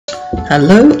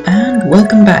Hello and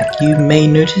welcome back. You may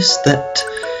notice that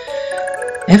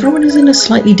everyone is in a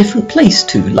slightly different place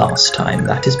to last time.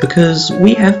 That is because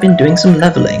we have been doing some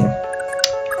leveling.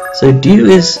 So Dew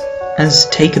has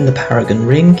taken the Paragon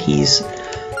Ring. He's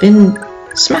been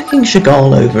smacking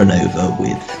Shagall over and over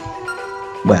with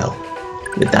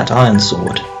that iron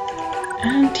sword.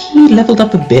 And he leveled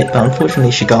up a bit, but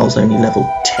unfortunately Shagall's only level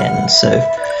 10, so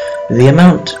the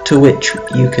amount to which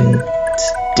you can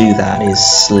do that is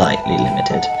slightly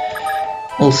limited.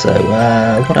 Also,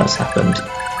 what else happened?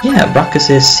 Yeah,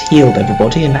 Raquesis healed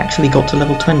everybody and actually got to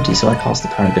level 20, so I passed the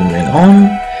Paragon Ring on.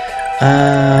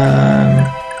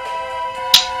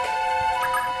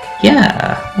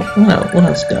 Yeah, what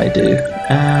else did I do?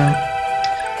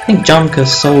 I think Jamka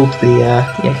sold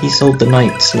he sold the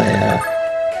Night Slayer.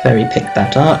 Ferry picked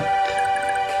that up.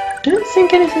 Don't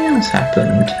think anything else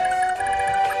happened.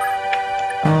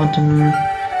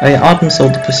 Arden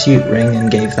sold the Pursuit Ring and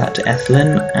gave that to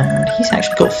Ethlyn, and he's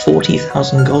actually got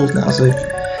 40,000 gold now, so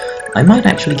I might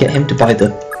actually get him to buy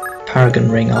the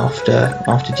Paragon Ring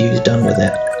after Dew's done with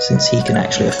it, since he can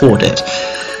actually afford it.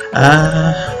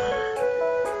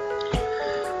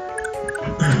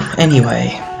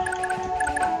 Anyway,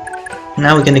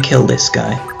 now we're going to kill this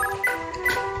guy.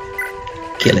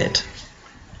 Kill it.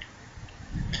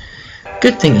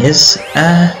 Good thing is,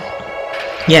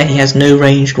 yeah, he has no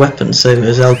ranged weapons, so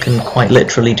Azel can quite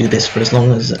literally do this for as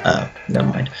long as... never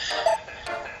mind.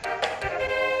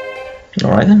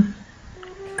 Alright then.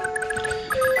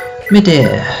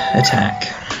 Mid-air attack.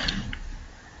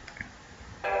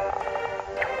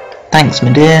 Thanks,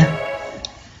 mid-air.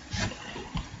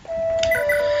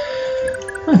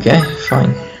 Okay,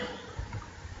 fine.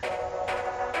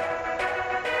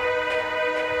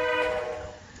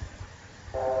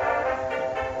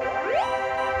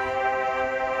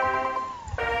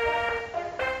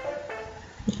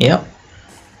 Yep.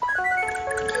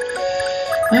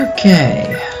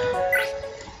 Okay.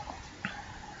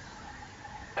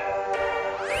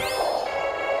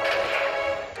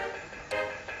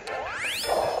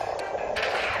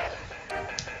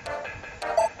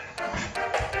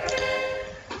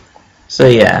 So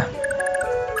yeah.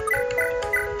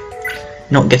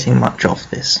 Not getting much off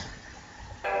this.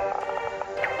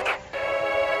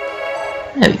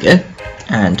 There we go.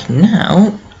 And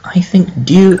now I think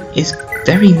Dew is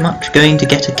very much going to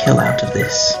get a kill out of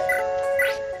this.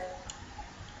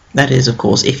 That is, of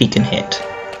course, if he can hit.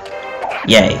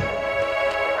 Yay.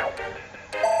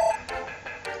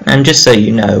 And just so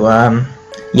you know,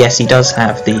 yes, he does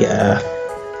have the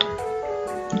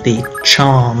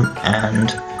charm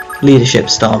and leadership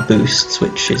star boosts,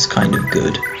 which is kind of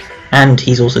good. And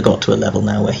he's also got to a level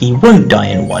now where he won't die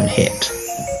in one hit,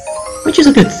 which is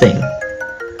a good thing.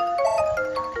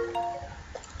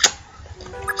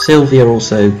 Sylvia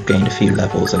also gained a few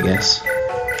levels, I guess.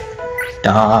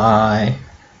 Die.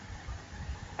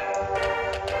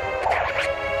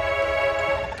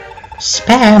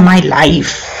 Spare my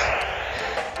life.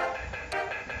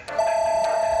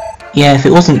 Yeah, if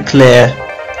it wasn't clear,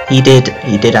 he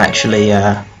did actually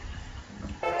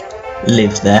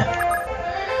live there.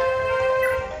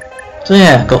 So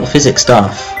yeah, got the physics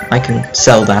staff. I can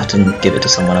sell that and give it to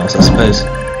someone else, I suppose.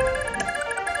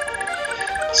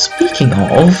 Speaking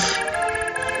of,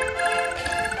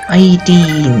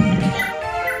 Aideen,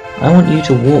 I want you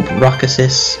to warp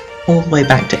Raquesis all the way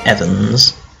back to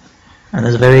Evans, and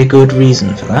there's a very good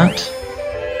reason for that.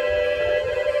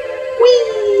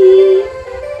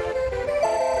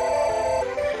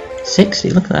 Whee!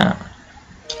 60, look at that.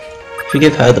 Should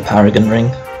give her the Paragon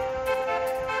Ring.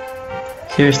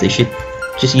 Seriously, she'd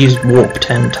just use warp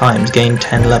 10 times, gain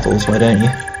 10 levels, why don't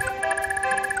you?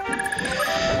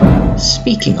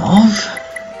 Speaking of,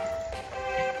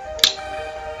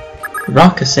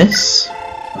 Raquesis,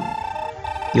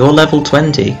 you're level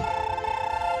 20.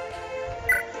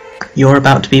 You're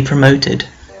about to be promoted.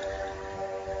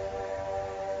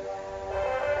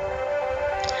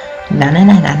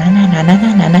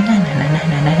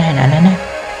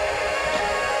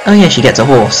 Oh yeah, she gets a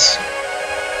horse.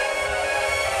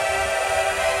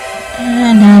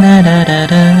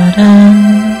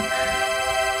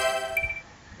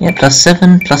 Yeah,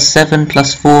 +7, +7,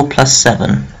 +4,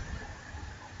 +7.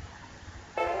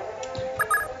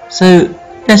 So,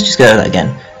 let's just go over that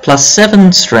again.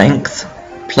 +7 strength,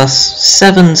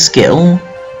 +7 skill,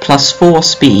 +4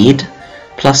 speed,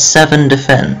 +7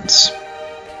 defense.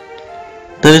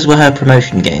 Those were her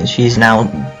promotion gains. She's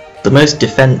now the most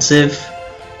defensive,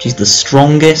 she's the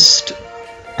strongest,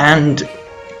 and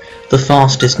the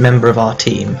fastest member of our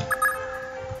team.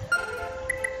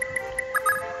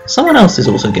 Someone else is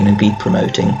also going to be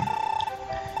promoting.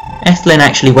 Ethlyn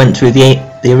actually went through the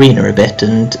the arena a bit,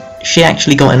 and she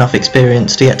actually got enough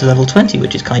experience to get to level 20,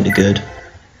 which is kind of good.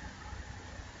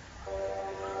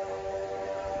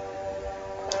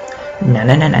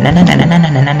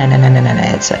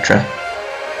 Etc.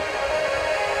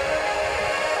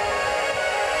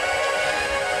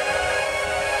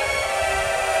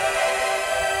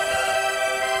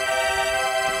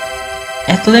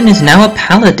 Ethlyn is now a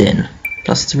paladin.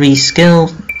 +3 skill,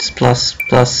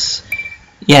 plus...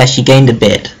 Yeah, she gained a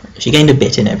bit. She gained a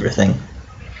bit in everything.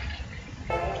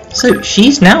 So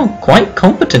she's now quite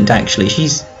competent, actually.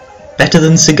 She's better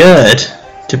than Sigurd,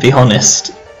 to be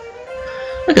honest.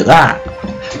 Look at that.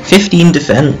 15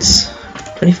 defense,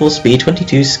 24 speed,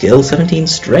 22 skill, 17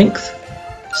 strength.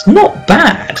 It's not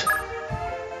bad.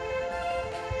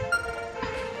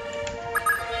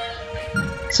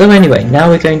 So anyway, now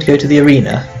we're going to go to the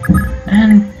arena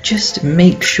and just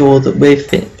make sure that we're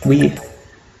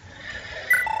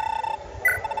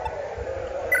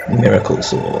Miracle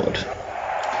Sword.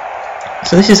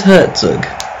 So this is Herzog.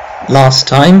 Last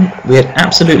time we had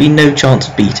absolutely no chance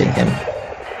of beating him.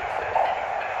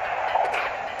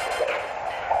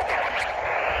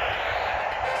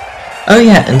 Oh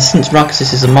yeah, and since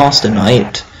Raquesis is a Master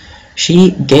Knight,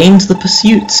 she gains the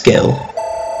Pursuit skill.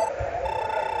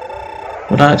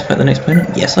 Would I like to fight the next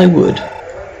opponent? Yes, I would.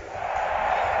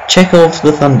 Chekhov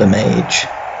the Thunder Mage.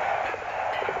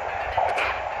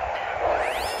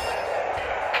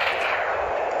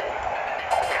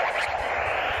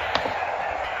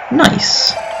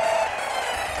 Nice.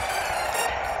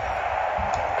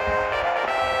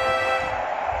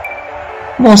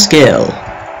 More skill.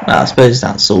 Well, I suppose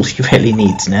that's all she really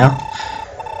needs now.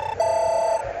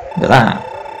 Look at that.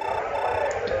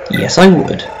 Yes, I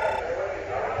would.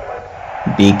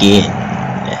 Begin.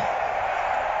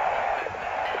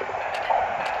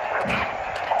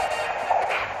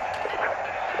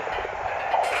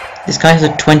 This guy has a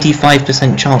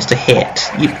 25% chance to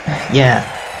hit. Yeah,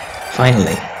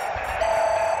 finally.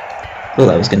 Thought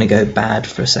that was going to go bad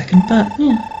for a second, but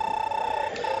yeah.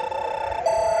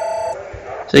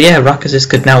 So yeah, Raquesis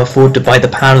could now afford to buy the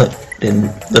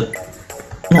paladin,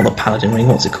 not the paladin ring,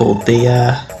 what's it called?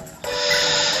 The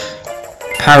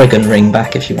Paragon ring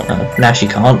back if she want. Now she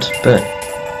can't, but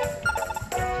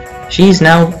she's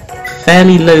now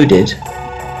fairly loaded.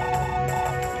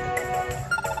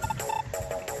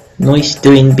 Nice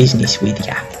doing business with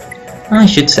ya. I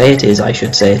should say it is, I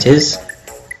should say it is.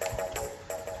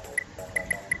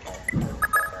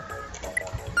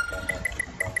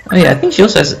 Oh yeah, I think she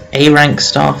also has A rank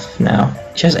stuff now.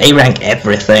 She has A rank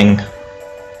everything.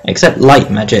 Except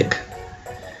light magic.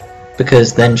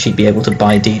 Because then she'd be able to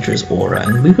buy Deidre's aura,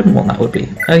 and we wouldn't want that, would we?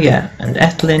 Oh yeah, and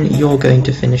Ethlyn, you're going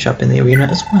to finish up in the arena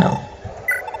as well.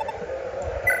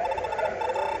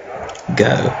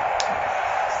 Go.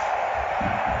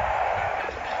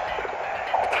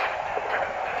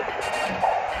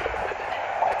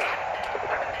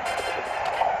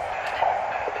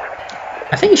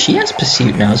 I think she has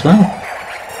Pursuit now as well.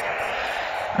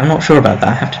 I'm not sure about that,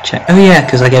 I have to check. Oh yeah,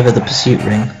 because I gave her the Pursuit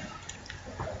ring.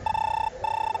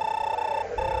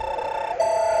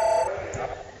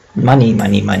 Money,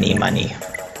 money, money, money.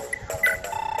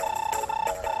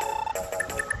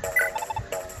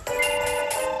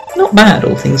 Not bad,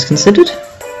 all things considered.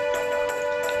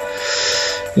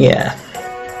 Yeah.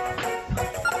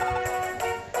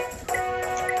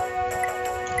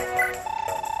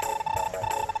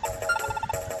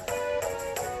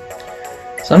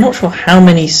 So I'm not sure how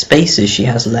many spaces she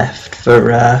has left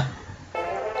for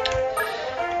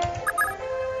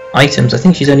items. I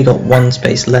think she's only got one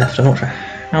space left. I'm not sure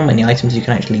how many items you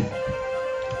can actually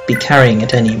be carrying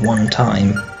at any one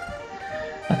time.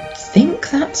 I think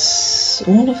that's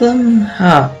all of them?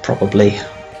 Ah, probably.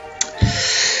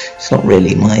 It's not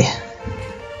really my...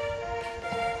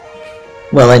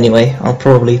 Well, anyway, I'll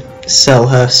probably sell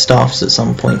her staffs at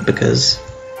some point because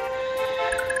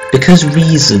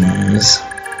reasons.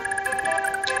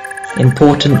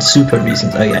 Important super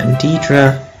reasons. Oh yeah, and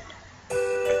Deidre...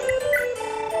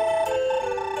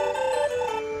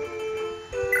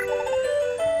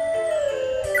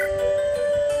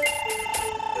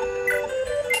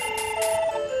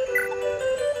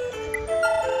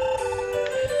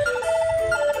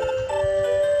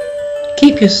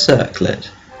 Keep your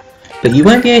circlet, but you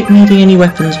won't be needing any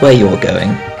weapons where you're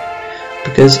going,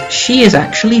 because she is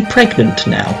actually pregnant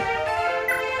now.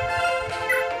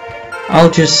 I'll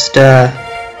just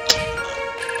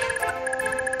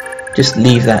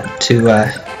leave that to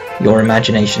your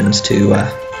imaginations to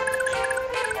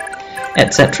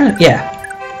etc. Yeah.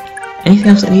 Anything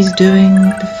else that he's doing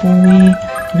before we...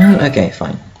 No? Okay,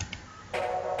 fine.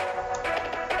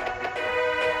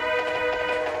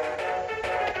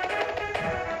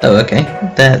 Oh, okay.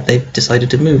 They've decided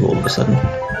to move all of a sudden.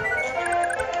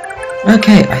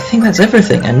 Okay, I think that's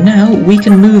everything, and now we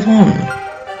can move on.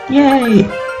 Yay!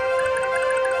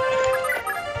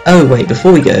 Oh wait,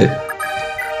 before we go,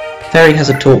 Ferry has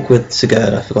a talk with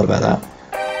Sigurd. I forgot about that.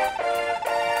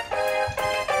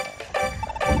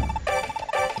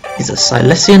 He's a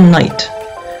Silesian knight.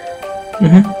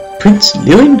 Prince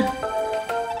Lewin?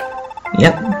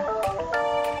 Yep.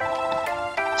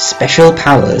 Special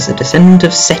powers, a descendant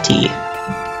of Seti.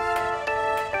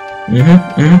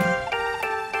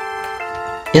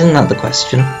 Isn't that the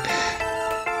question?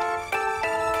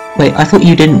 Wait, I thought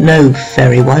you didn't know,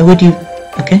 Ferry. Why would you...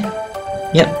 Okay.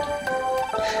 Yep.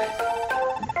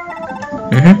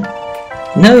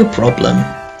 No problem.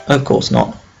 Of course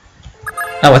not.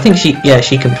 Oh, I think she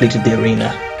completed the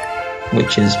arena,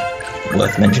 which is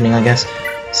worth mentioning, I guess.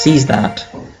 Sees that.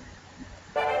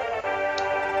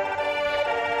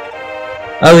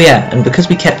 Oh yeah, and because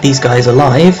we kept these guys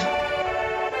alive,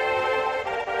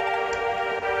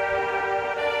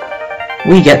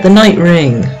 we get the Night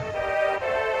Ring.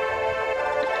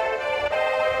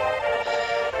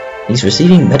 He's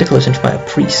receiving medical attention by a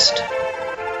priest.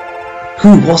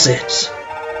 Who was it?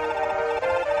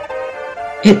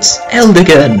 It's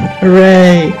Eldigan!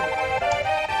 Hooray!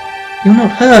 You're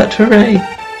not hurt, hooray!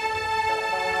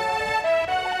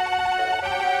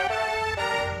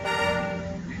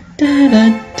 Da, da,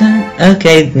 da.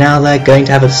 Okay, now they're going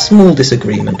to have a small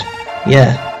disagreement.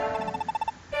 Yeah.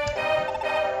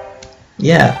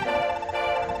 Yeah.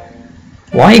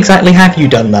 Why exactly have you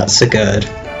done that, Sigurd?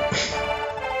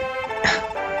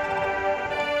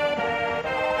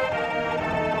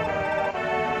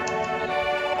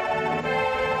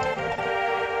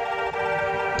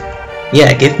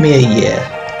 Yeah, give me a year.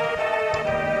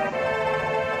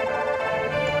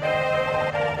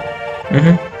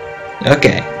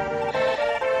 Okay.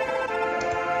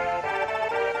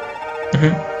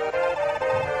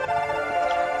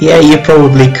 Yeah, you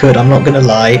probably could, I'm not gonna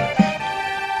lie.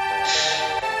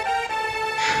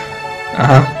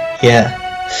 Yeah.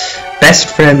 Best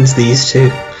friends, these two.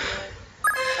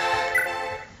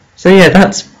 So yeah,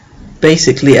 that's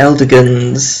basically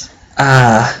Eldigan's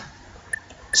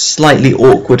slightly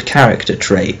awkward character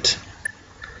trait.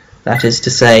 That is to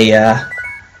say,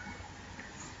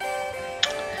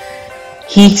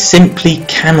 he simply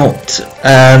cannot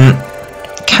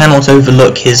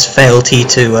overlook his fealty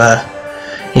to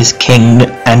his king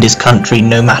and his country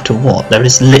no matter what. There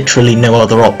is literally no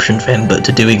other option for him but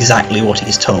to do exactly what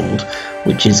he's told,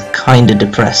 which is kinda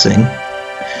depressing.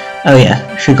 Oh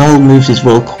yeah, Shagall moves his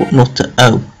royal court not to...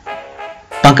 Oh,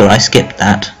 bugger, I skipped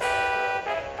that.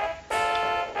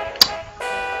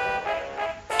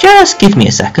 Just give me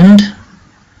a second.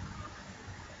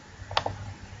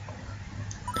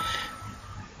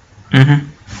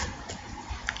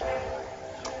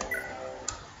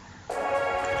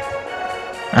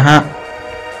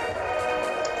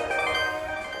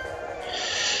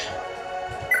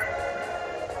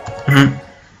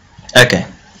 Okay.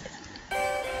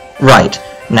 Right.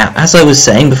 Now, as I was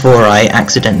saying before I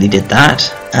accidentally did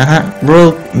that,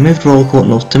 moved royal court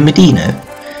north to Medina.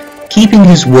 Keeping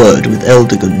his word with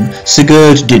Eldigan,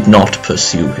 Sigurd did not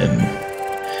pursue him.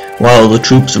 While the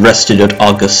troops rested at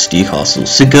Augusti Castle,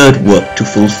 Sigurd worked to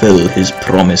fulfill his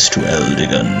promise to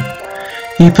Eldigan.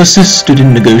 He persisted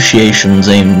in negotiations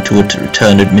aimed to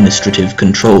return administrative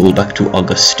control back to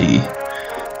Augusti.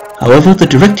 However, the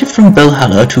directive from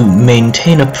Belhalla to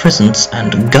maintain a presence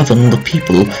and govern the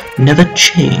people never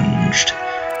changed,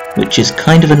 which is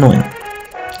kind of annoying.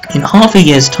 In half a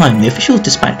year's time, the officials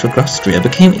dispatched to Augustria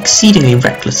became exceedingly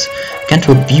reckless, began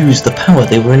to abuse the power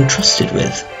they were entrusted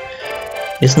with.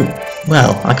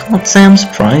 Well, I can't say I'm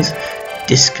surprised.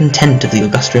 Discontent of the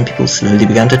Augustrian people slowly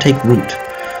began to take root.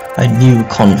 A new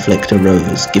conflict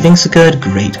arose, giving Sigurd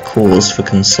great cause for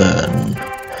concern.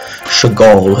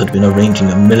 Shagall had been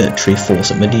arranging a military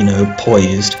force at Medina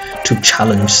poised to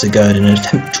challenge Sigurd in an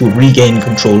attempt to regain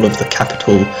control of the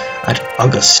capital at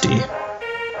Augusti.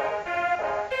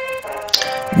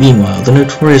 Meanwhile, the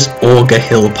notorious Auger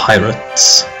Hill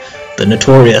Pirates, the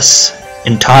notorious,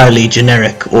 entirely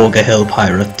generic Auger Hill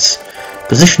Pirates,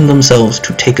 positioned themselves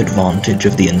to take advantage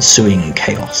of the ensuing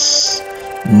chaos.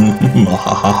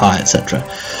 Etc.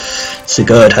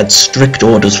 Sigurd had strict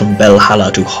orders from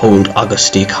Belhalla to hold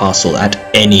Augusti Castle at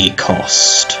any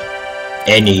cost.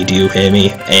 Any, do you hear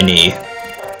me? Any.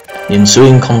 The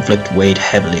ensuing conflict weighed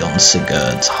heavily on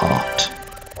Sigurd's heart.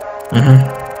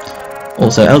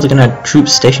 Also, Eldigan had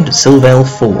troops stationed at Silvale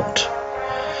Fort.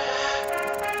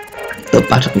 The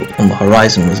battle on the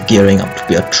horizon was gearing up to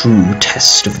be a true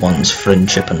test of one's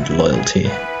friendship and loyalty.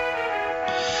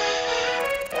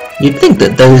 You'd think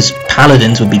that those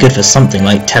paladins would be good for something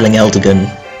like telling Eldigan,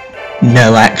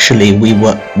 no, actually, we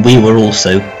were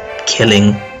also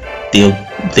killing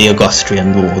the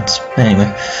Augustrian lords.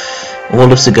 Anyway,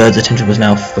 all of Sigurd's attention was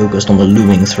now focused on the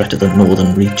looming threat of the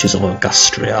northern reaches of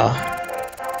Augustria.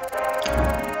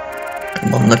 I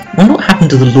wonder what happened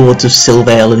to the lords of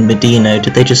Silvale and Medino.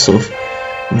 Did they just sort of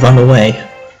run away?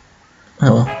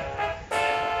 Oh well.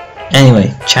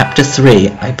 Anyway, chapter 3.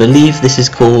 I believe this is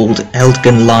called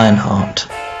Eldgan Lionheart.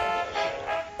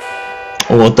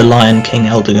 Or the Lion King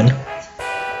Eldigan.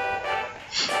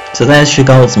 So there's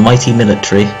Shagall's mighty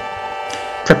military.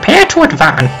 Prepare to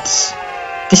advance!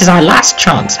 This is our last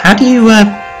chance. How do you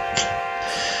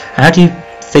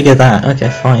figure that? Okay,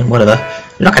 fine, whatever.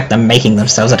 Look at them making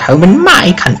themselves at home in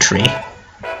my country!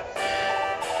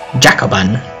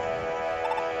 Jacobin.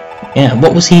 Yeah,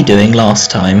 what was he doing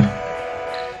last time?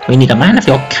 We need a man of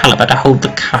your caliber to hold the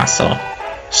castle.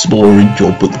 Small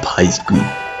job, but the pie's good.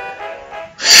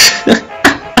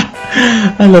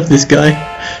 I love this guy.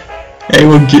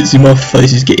 Anyone gets in my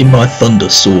face is getting my thunder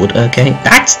sword, okay?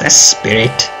 That's the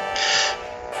spirit.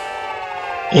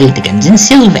 Eldigans in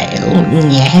Silvale,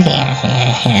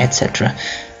 etc.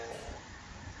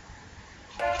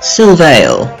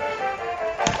 Silvale.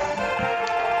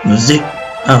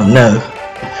 Oh no.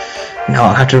 Now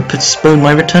I'll have to postpone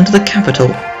my return to the capital.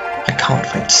 I can't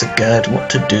fight Sigurd. What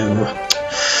to do?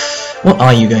 What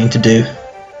are you going to do?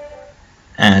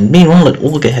 And meanwhile at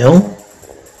Orgahill...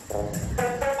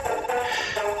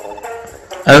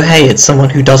 Oh hey, it's someone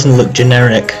who doesn't look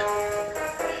generic.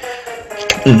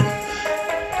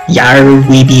 Yar,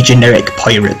 we be generic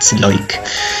pirates like.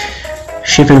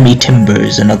 Shiver me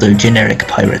timbers and other generic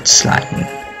pirate slang.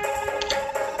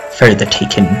 Further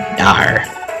taken, yar.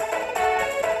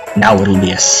 Now it'll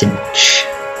be a cinch.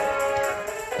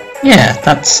 Yeah,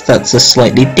 that's a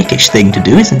slightly dickish thing to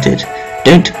do, isn't it?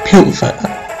 Don't pilfer.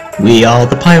 We are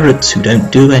the pirates who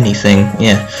don't do anything.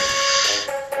 Yeah.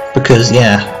 Because,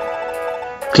 yeah,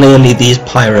 clearly these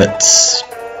pirates,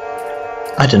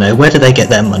 I don't know, where do they get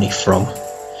their money from?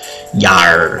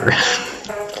 Yar.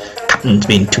 Captain's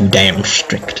been too damn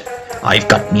strict. I've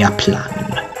got me a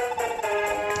plan.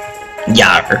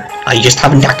 Yar. I just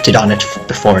haven't acted on it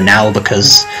before now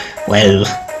because, well,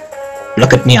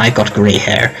 look at me, I've got grey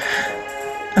hair.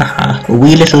 A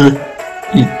wee little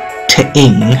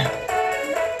ting.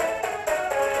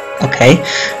 Okay,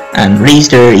 and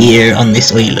raised her ear on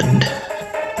this island.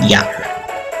 Yar.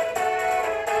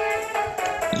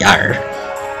 Yar.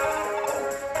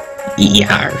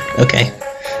 Yar. Okay.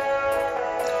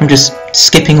 I'm just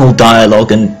skipping all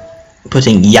dialogue and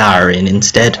putting yar in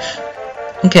instead.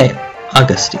 Okay,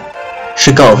 Augustine.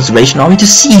 Shagall has raised an army to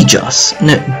siege us.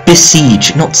 No,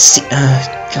 besiege, not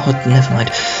God, never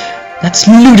mind. That's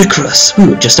ludicrous. We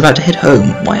were just about to head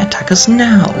home. Why attack us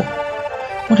now?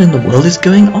 What in the world is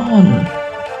going on?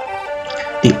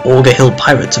 The Orgahill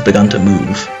pirates have begun to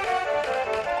move.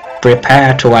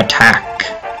 Prepare to attack.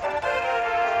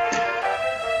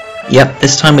 Yep,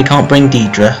 this time we can't bring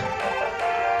Deidre.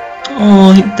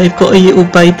 Oh, they've got a little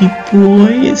baby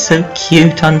boy. It's so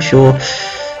cute, I'm sure.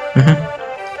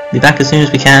 Be back as soon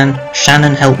as we can.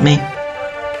 Shannon, help me.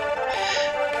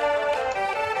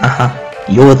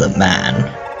 You're the man.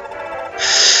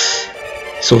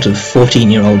 Sort of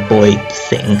 14-year-old boy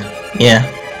thing. Yeah.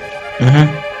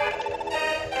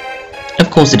 Of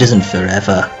course it isn't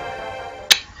forever.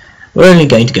 We're only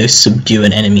going to go subdue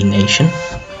an enemy nation.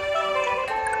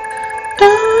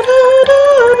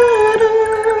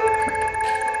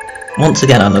 Once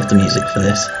again, I love the music for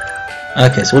this.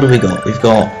 Okay, so what have we got? We've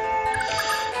got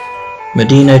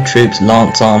Medino troops,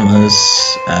 lance armors,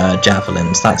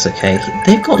 javelins. That's okay.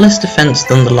 They've got less defense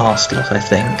than the last lot, I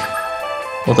think.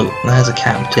 Although there's a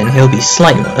captain. He'll be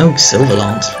slightly. Oh, silver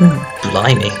lance.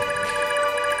 Blimey.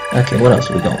 Okay, what else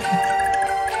have we got?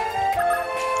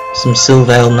 Some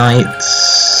Silvale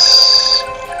knights,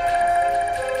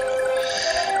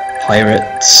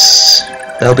 pirates.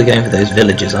 They'll be going for those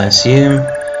villages, I assume.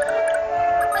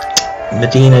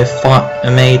 Medino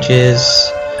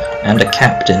mages, and a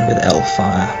captain with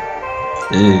Elfire.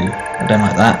 Ooh, I don't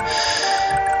like that.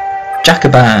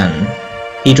 Jacobin,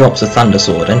 he drops a thunder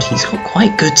sword, and he's got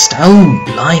quite good stuff. Oh,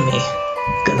 blimey!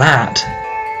 Look at that.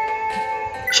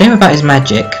 Shame about his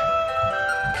magic.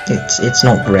 It's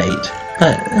not great.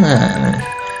 But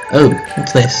oh,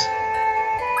 what's this?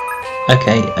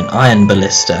 Okay, an iron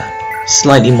ballista,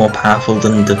 slightly more powerful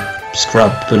than the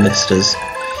scrub ballistas.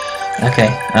 Okay,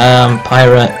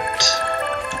 pirate,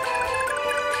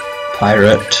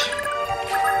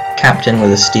 captain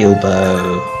with a steel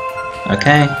bow.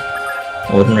 Okay,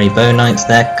 ordinary bow knights.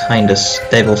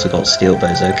 They've also got steel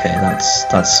bows. Okay,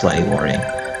 that's slightly worrying.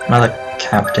 Another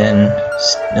captain.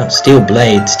 No, steel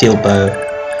blade, steel bow.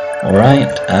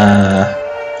 Alright.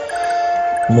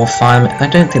 More firemen. I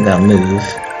don't think they'll move.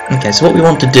 Okay, so what we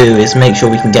want to do is make sure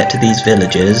we can get to these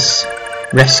villages,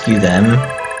 rescue them.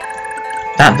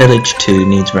 That village too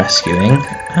needs rescuing.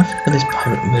 How far will this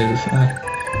pirate move?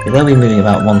 They'll be moving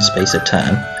about one space a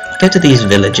turn. Get to these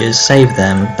villages, save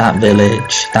them, that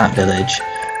village.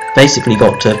 Basically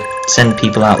got to send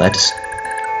people out there to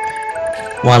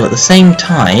while at the same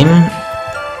time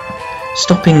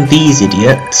stopping these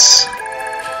idiots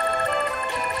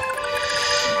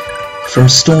from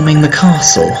storming the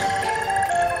castle.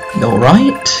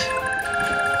 Alright.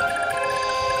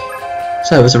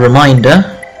 So as a reminder,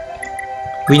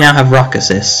 we now have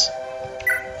Raquesis.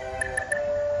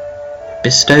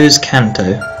 Bestows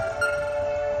Canto.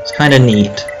 It's kind of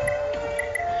neat.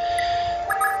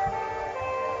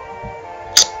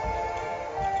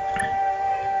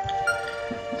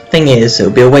 Thing is, it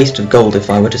would be a waste of gold if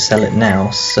I were to sell it now,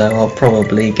 so I'll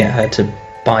probably get her to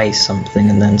buy something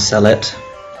and then sell it.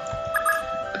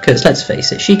 Because let's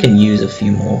face it, she can use a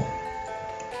few more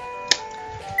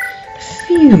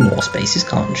spaces,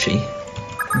 can't she?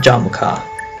 Jamukar.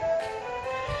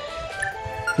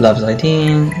 Loves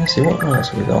ID. Let's see, what else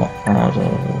have we got?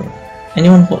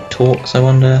 Anyone what talks, I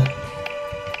wonder?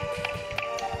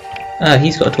 Oh,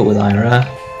 he's got to talk with Ira.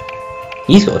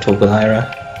 He's got to talk with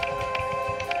Ira.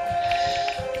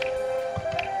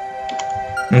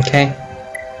 Okay.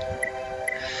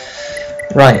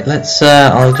 Right, let's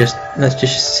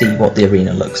just see what the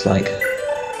arena looks like.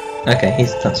 Okay,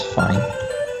 that's fine.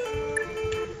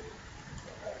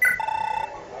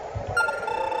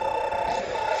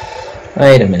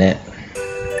 Wait a minute.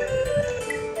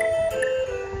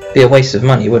 Be a waste of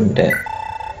money, wouldn't it?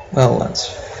 Well, that's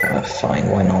fine,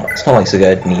 why not? It's not like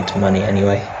Sigurd needs money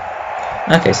anyway.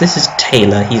 Okay, so this is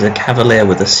Taylor, he's a cavalier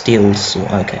with a steel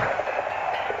sword. Okay.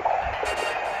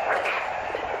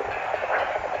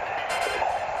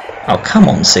 Oh, come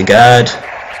on, Sigurd.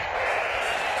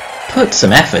 Put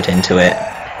some effort into it.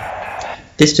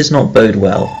 This does not bode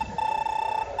well.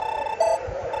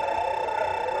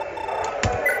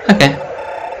 Okay.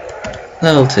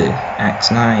 Level 2.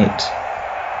 Axe Knight.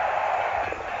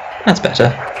 That's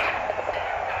better.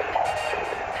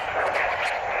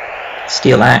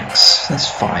 Steel Axe. That's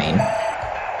fine.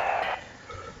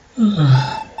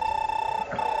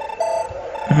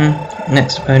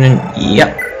 Next opponent.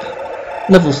 Yep.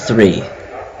 Level 3.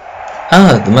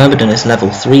 Ah, the Myrmidon is level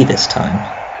 3 this time.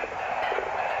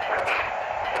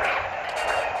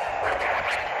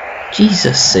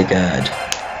 Jesus, Sigurd.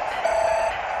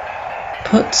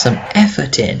 Put some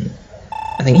effort in.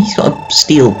 I think he's got a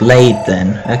steel blade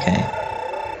then. Okay.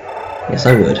 Yes,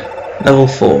 I would. Level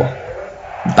 4.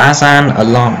 Bazan, a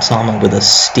lance armor with a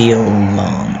steel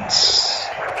lance.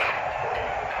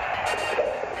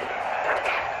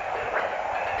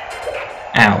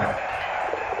 Ow.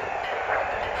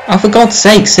 Oh, for God's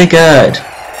sake, Sigurd!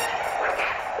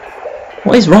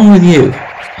 What is wrong with you?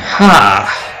 Ha!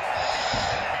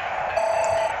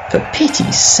 For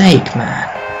pity's sake, man.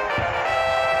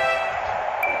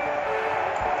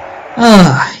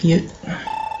 Ah,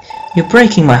 you're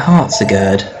breaking my heart,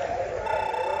 Sigurd.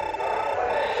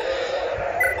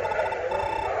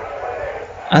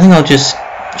 I think I'll just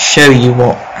show you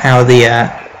how the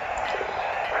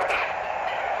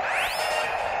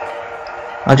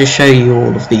I'll just show you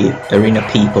all of the arena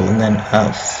people and then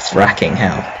fracking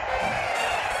hell.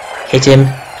 Hit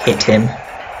him,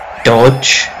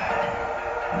 dodge.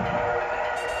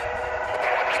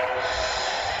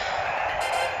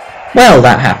 Well,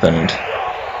 that happened.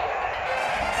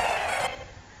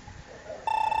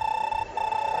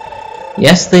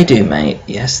 Yes, they do, mate.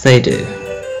 Yes, they do.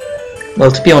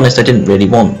 Well, to be honest, I didn't really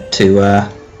want to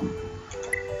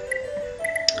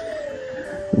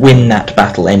win that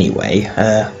battle anyway.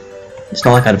 It's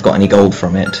not like I'd have got any gold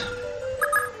from it.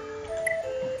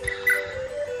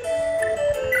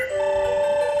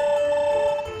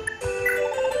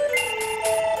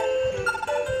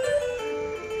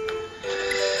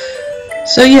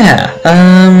 So yeah,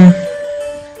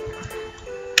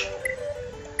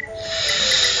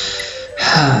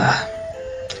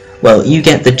 well, you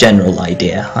get the general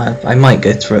idea. I might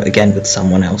go through it again with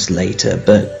someone else later,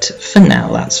 but for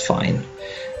now that's fine.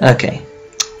 Okay,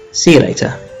 see you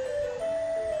later.